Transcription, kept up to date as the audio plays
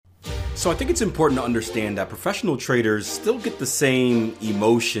So I think it's important to understand that professional traders still get the same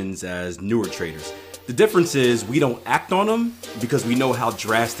emotions as newer traders. The difference is we don't act on them because we know how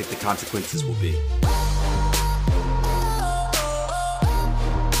drastic the consequences will be.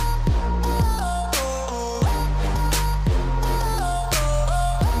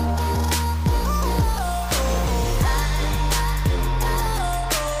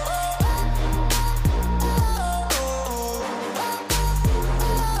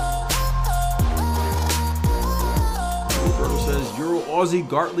 Aussie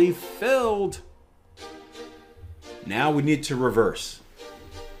Gartley failed. Now we need to reverse.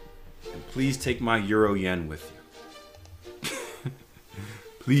 And please take my Euro Yen with you.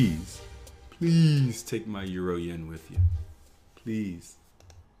 Please take my Euro Yen with you. Please.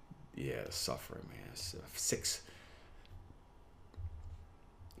 Yeah, suffering, man. It's,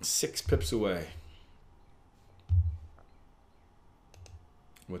 six pips away.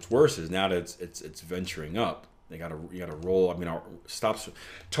 What's worse is now that it's venturing up. You gotta roll. I mean, our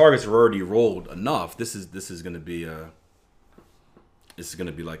targets are already rolled enough. This is gonna be a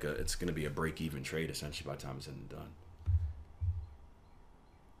break even trade essentially by the time it's said and done.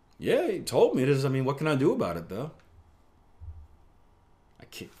 Yeah, he told me this. I mean, what can I do about it though? I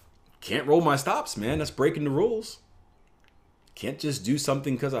can't roll my stops, man. That's breaking the rules. Can't just do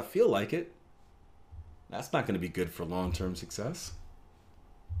something because I feel like it. That's not gonna be good for long-term success.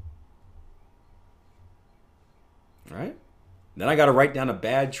 Right? Then I got to write down a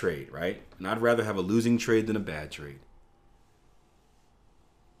bad trade, right? And I'd rather have a losing trade than a bad trade.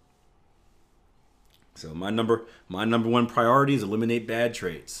 So my number one priority is eliminate bad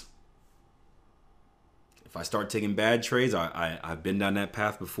trades. If I start taking bad trades, I've been down that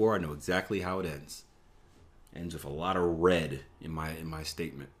path before. I know exactly how it ends. Ends with a lot of red in my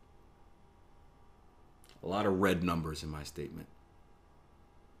statement. A lot of red numbers in my statement.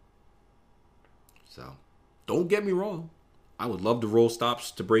 So don't get me wrong. I would love to roll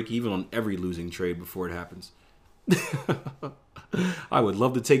stops to break even on every losing trade before it happens. I would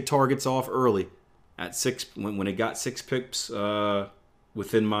love to take targets off early at 6 when it got 6 pips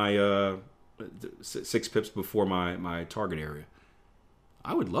within my 6 pips before my target area.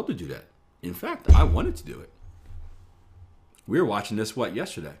 I would love to do that. In fact, I wanted to do it. We were watching this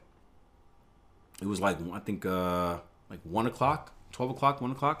yesterday. It was like I think like 1 o'clock, 12 o'clock,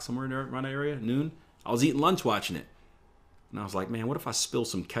 1 o'clock, somewhere in there around that area, noon. I was eating lunch watching it. And I was like, man, what if I spill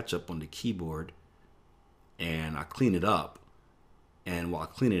some ketchup on the keyboard and I clean it up? And while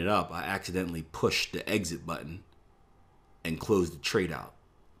cleaning it up, I accidentally pushed the exit button and closed the trade out.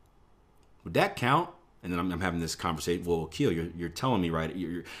 Would that count? And then I'm having this conversation. Well, Akil, you're telling me, right?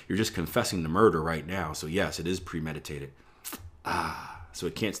 You're just confessing the murder right now. So yes, it is premeditated. So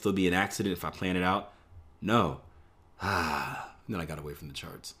it can't still be an accident if I plan it out? No. Then I got away from the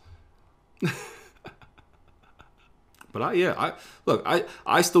charts. But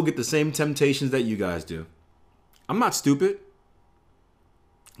I still get the same temptations that you guys do. I'm not stupid,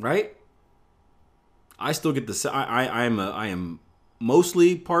 right? I still get I am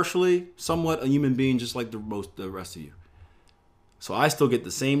mostly, partially, somewhat a human being, just like the rest of you. So I still get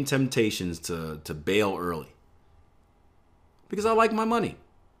the same temptations to bail early because I like my money.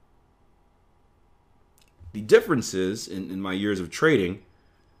 The difference is in my years of trading,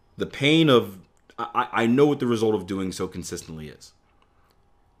 the pain of I know what the result of doing so consistently is.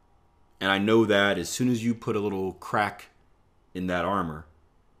 And I know that as soon as you put a little crack in that armor,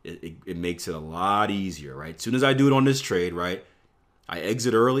 it makes it a lot easier, right? As soon as I do it on this trade, right, I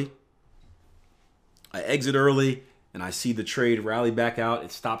exit early and I see the trade rally back out.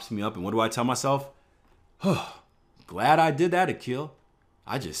 It stops me up. And what do I tell myself? Oh, glad I did that, Akil.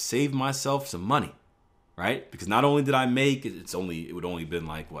 I just saved myself some money. Right? Because not only did I make it would only been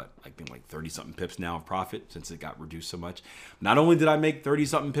like 30 something pips now of profit since it got reduced so much. Not only did I make 30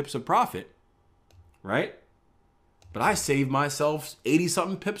 something pips of profit, right? But I saved myself 80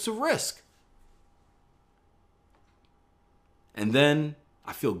 something pips of risk. And then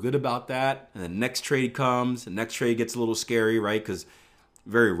I feel good about that. And the next trade comes, the next trade gets a little scary, right? Because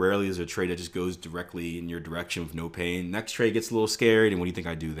very rarely is a trade that just goes directly in your direction with no pain. Next trade gets a little scared, and what do you think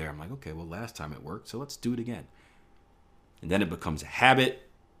I do there? I'm like, okay, well, last time it worked, so let's do it again. And then it becomes a habit.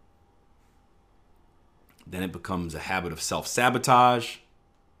 Then it becomes a habit of self-sabotage.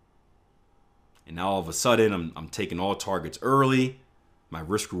 And now all of a sudden, I'm taking all targets early. My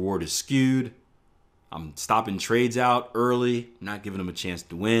risk reward is skewed. I'm stopping trades out early, not giving them a chance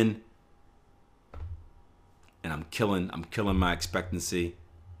to win. And I'm killing my expectancy,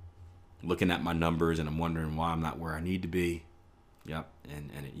 looking at my numbers, and I'm wondering why I'm not where I need to be. Yep,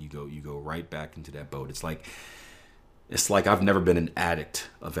 you go right back into that boat. It's like it's like I've never been an addict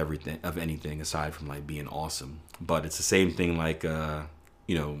of anything aside from like being awesome. But it's the same thing like,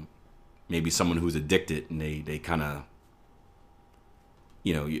 you know, maybe someone who's addicted and they kind of,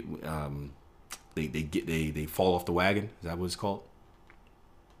 you know, they fall off the wagon. Is that what it's called?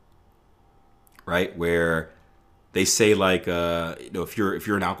 Right? Where they say like, you know, if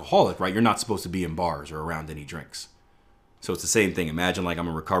you're an alcoholic, right, you're not supposed to be in bars or around any drinks. So it's the same thing. Imagine like I'm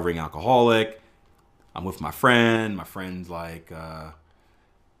a recovering alcoholic. I'm with my friend. My friend's like, yeah,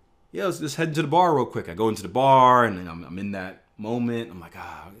 let's just head to the bar real quick. I go into the bar and I'm in that moment. I'm like,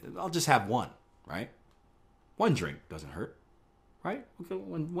 I'll just have one, right? One drink doesn't hurt, right? Okay,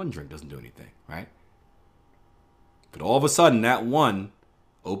 one drink doesn't do anything, right? But all of a sudden, that one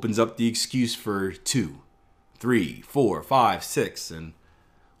opens up the excuse for 2, 3, 4, 5, 6, and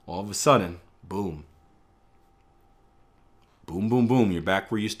all of a sudden, boom. Boom, boom, boom. You're back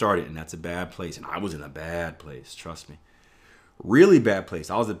where you started, and that's a bad place. And I was in a bad place, trust me. Really bad place.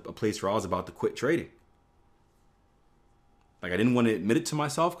 I was at a place where I was about to quit trading. Like I didn't want to admit it to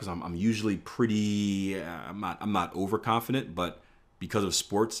myself because I'm usually pretty. I'm not overconfident, but because of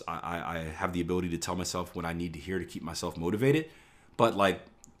sports, I have the ability to tell myself what I need to hear to keep myself motivated. But like,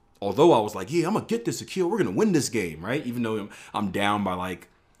 although I was like, yeah, I'm gonna get this, Akil. We're gonna win this game, right? Even though I'm down by like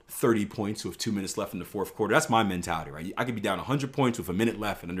 30 points with 2 minutes left in the fourth quarter. That's my mentality, right? I could be down 100 points with a minute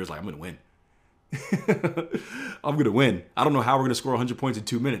left, and then there's like, I'm gonna win. I'm gonna win. I don't know how we're gonna score 100 points in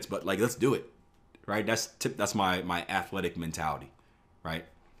 2 minutes, but like, let's do it, right? That's my athletic mentality, right?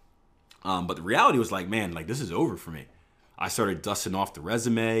 But the reality was like, man, like this is over for me. I started dusting off the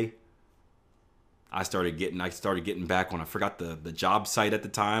resume. I started getting back on. I forgot the job site at the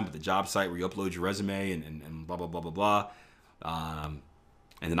time, but the job site where you upload your resume and blah blah blah blah blah.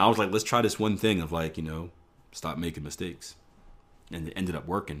 And then I was like, let's try this one thing of like, you know, stop making mistakes, and it ended up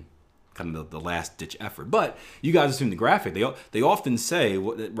working. Kind of the last ditch effort. But you guys have seen the graphic. They often say,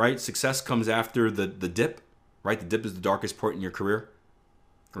 right, success comes after the dip, right? The dip is the darkest point in your career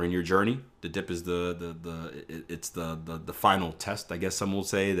or in your journey. The dip is it's the final test, I guess some will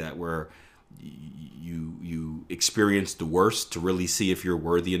say, that where you experience the worst to really see if you're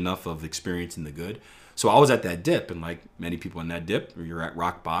worthy enough of experiencing the good. So I was at that dip, and like many people in that dip, you're at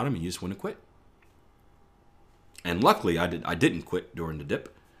rock bottom and you just want to quit. And luckily I didn't quit during the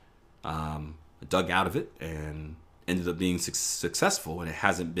dip. I dug out of it and ended up being successful, and I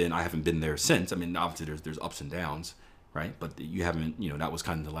haven't been there since. I mean, obviously there's ups and downs, right? But you haven't, you know, that was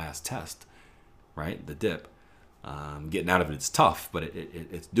kind of the last test, right? The dip. Getting out of it's tough, but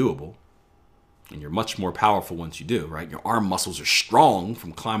it's doable, and you're much more powerful once you do, right? Your arm muscles are strong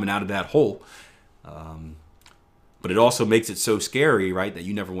from climbing out of that hole, but it also makes it so scary, right, that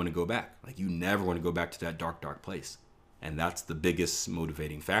you never want to go back. Like you never want to go back to that dark place. And that's the biggest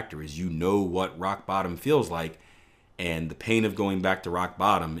motivating factor, is you know what rock bottom feels like, and the pain of going back to rock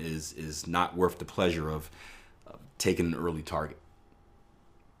bottom is not worth the pleasure of taking an early target.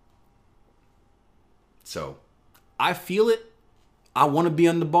 So I feel it. I want to be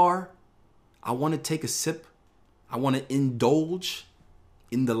on the bar. I want to take a sip. I want to indulge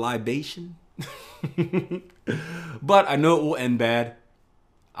in the libation. But I know it will end bad.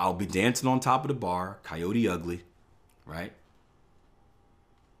 I'll be dancing on top of the bar, Coyote Ugly. Right?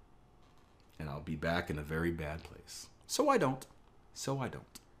 And I'll be back in a very bad place. So I don't.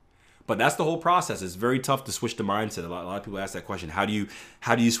 But that's the whole process. It's very tough to switch the mindset. A lot of people ask that question. How do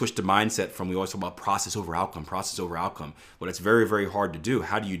you switch the mindset from, we always talk about process over outcome. Well, it's very, very hard to do.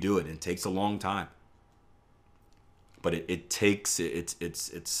 How do you do it? It takes a long time. But it takes you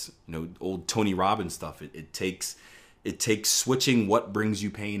know, old Tony Robbins stuff. It takes switching what brings you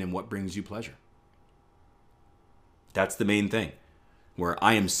pain and what brings you pleasure. That's the main thing, where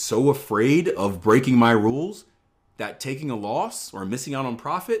I am so afraid of breaking my rules that taking a loss or missing out on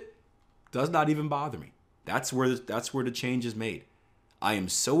profit does not even bother me. That's where the change is made. I am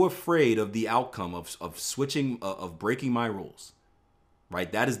so afraid of the outcome of switching, of breaking my rules,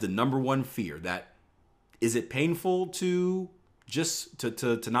 right? That is the number one fear. That, is it painful to just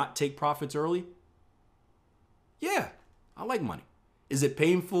to not take profits early? Yeah, I like money. Is it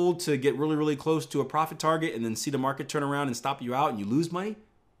painful to get really, really close to a profit target and then see the market turn around and stop you out and you lose money?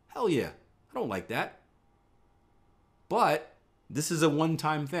 Hell yeah. I don't like that. But this is a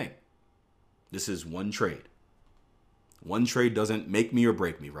one-time thing. This is one trade. One trade doesn't make me or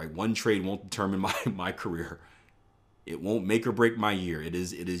break me, right? One trade won't determine my career. It won't make or break my year. It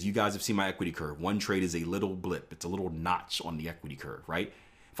is, you guys have seen my equity curve. One trade is a little blip. It's a little notch on the equity curve, right?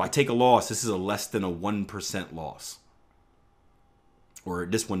 If I take a loss, this is a less than a 1% loss. Or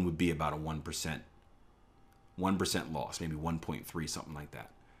this one would be about a 1% loss, maybe 1.3, something like that,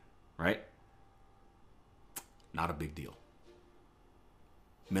 right? Not a big deal.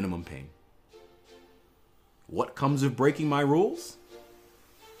 Minimum pain. What comes of breaking my rules?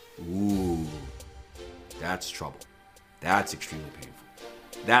 Ooh, that's trouble. That's extremely painful.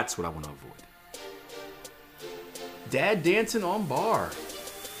 That's what I want to avoid. Dad dancing on bar.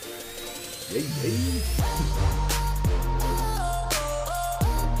 Yay, yay.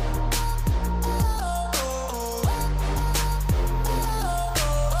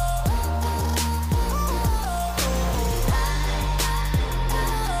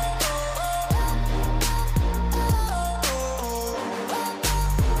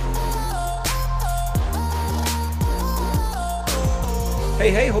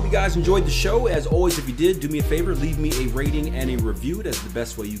 Hey, hope you guys enjoyed the show. As always, if you did, do me a favor, leave me a rating and a review. That's the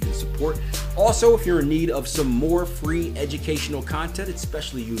best way you can support. Also, if you're in need of some more free educational content,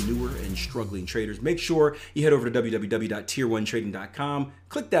 especially you newer and struggling traders, make sure you head over to www.tier1trading.com,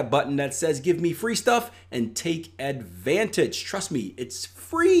 click that button that says give me free stuff, and take advantage. Trust me, it's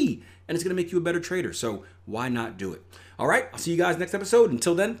free, and it's going to make you a better trader, so why not do it? All right, I'll see you guys next episode.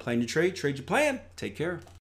 Until then, plan your trade, trade your plan. Take care.